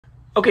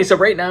Okay, so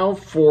right now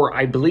for,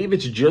 I believe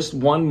it's just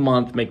 1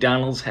 month,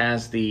 McDonald's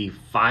has the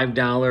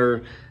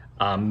 $5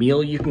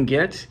 meal you can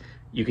get.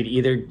 You could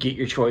either get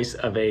your choice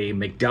of a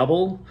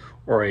McDouble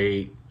or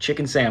a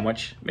chicken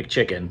sandwich,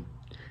 McChicken,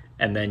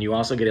 and then you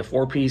also get a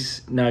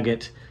 4-piece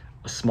nugget,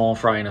 a small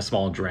fry, and a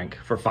small drink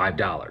for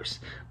 $5,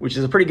 which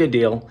is a pretty good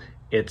deal.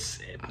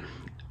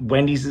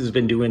 Wendy's has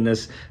been doing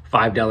this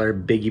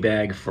 $5 biggie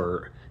bag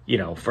for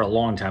a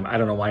long time. I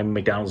don't know why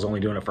McDonald's is only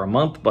doing it for a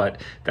month,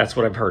 but that's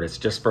what I've heard. It's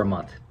just for a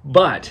month.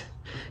 But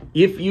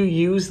if you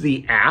use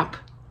the app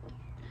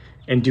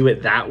and do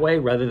it that way,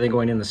 rather than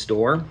going in the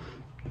store,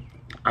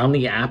 on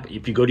the app,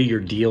 if you go to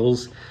your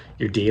deals,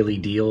 your daily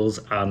deals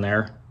on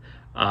there,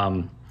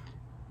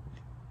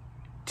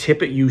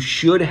 you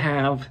should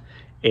have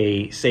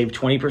a save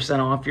 20%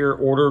 off your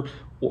order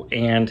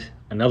and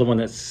another one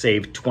that's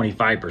saved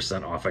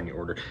 25% off on your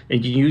order.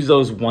 And you use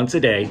those once a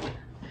day.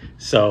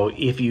 So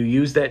if you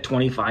use that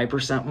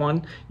 25%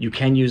 one, you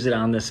can use it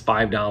on this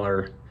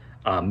 $5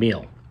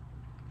 meal.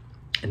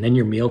 And then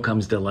your meal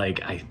comes to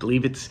I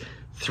believe it's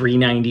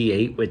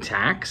 $3.98 with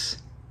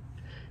tax.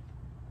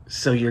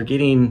 So you're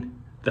getting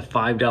the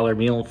 $5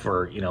 meal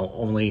for,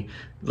 only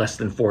less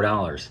than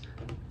 $4.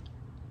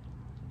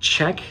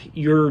 Check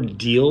your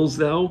deals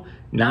though.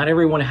 Not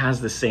everyone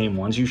has the same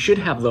ones. You should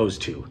have those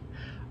too.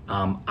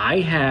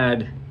 I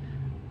had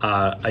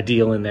a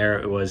deal in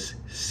there. It was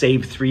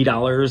save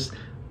 $3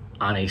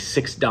 on a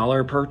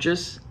 $6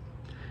 purchase.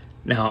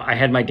 Now I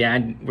had my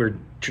dad, we're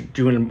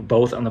doing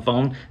both on the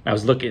phone. I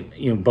was looking,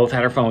 both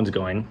had our phones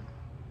going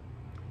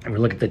and we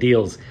look at the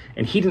deals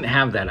and he didn't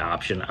have that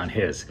option on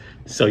his.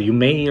 So you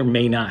may or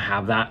may not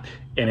have that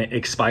and it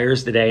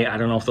expires today. I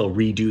don't know if they'll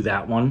redo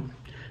that one,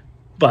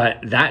 but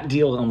that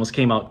deal almost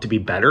came out to be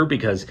better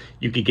because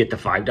you could get the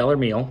 $5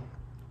 meal.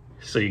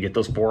 So you get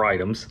those 4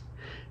 items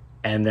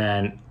and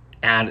then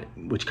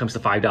which comes to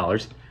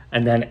 $5,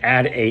 and then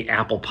add a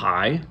apple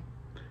pie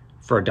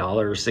for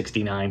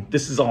 $1.69.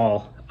 This is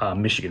all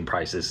Michigan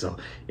prices, so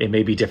it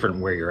may be different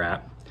where you're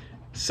at.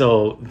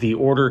 So the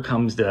order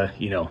comes to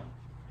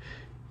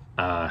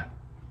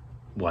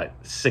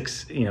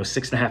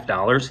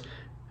 $6.50.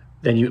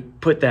 Then you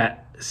put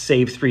that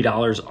save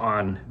 $3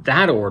 on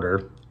that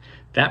order.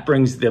 That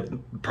brings the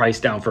price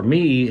down for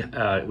me.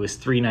 It was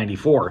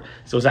 $3.94.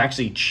 So it's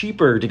actually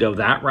cheaper to go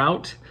that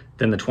route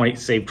than the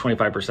save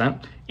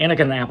 25%, and I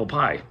got an apple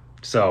pie.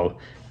 So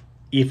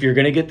if you're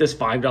gonna get this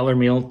 $5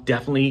 meal,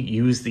 definitely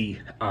use the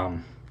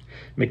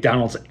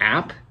McDonald's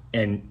app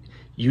and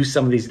use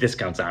some of these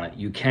discounts on it.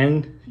 You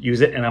can use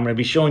it, and I'm gonna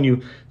be showing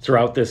you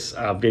throughout this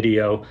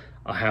video.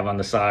 I'll have on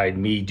the side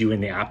me doing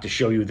the app to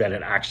show you that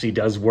it actually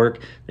does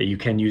work, that you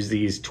can use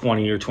these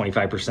 20 or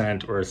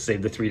 25% or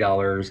save the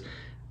 $3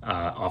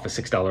 off a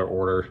 $6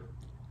 order,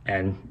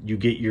 and you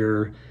get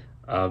your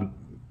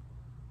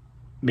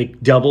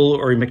McDouble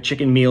or a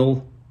McChicken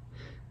meal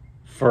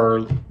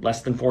for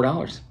less than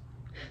 $4.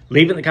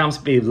 Leave in the comments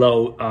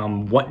below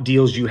what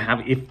deals you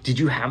have. Did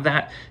you have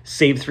that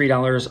save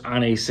 $3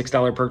 on a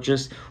 $6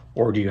 purchase,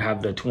 or do you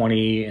have the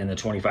 20 and the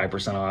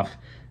 25% off?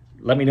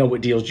 Let me know what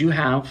deals you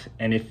have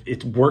and if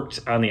it worked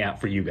on the app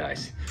for you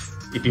guys.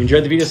 If you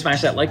enjoyed the video,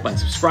 smash that like button,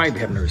 subscribe if you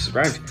haven't already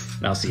subscribed,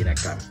 and I'll see you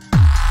next time.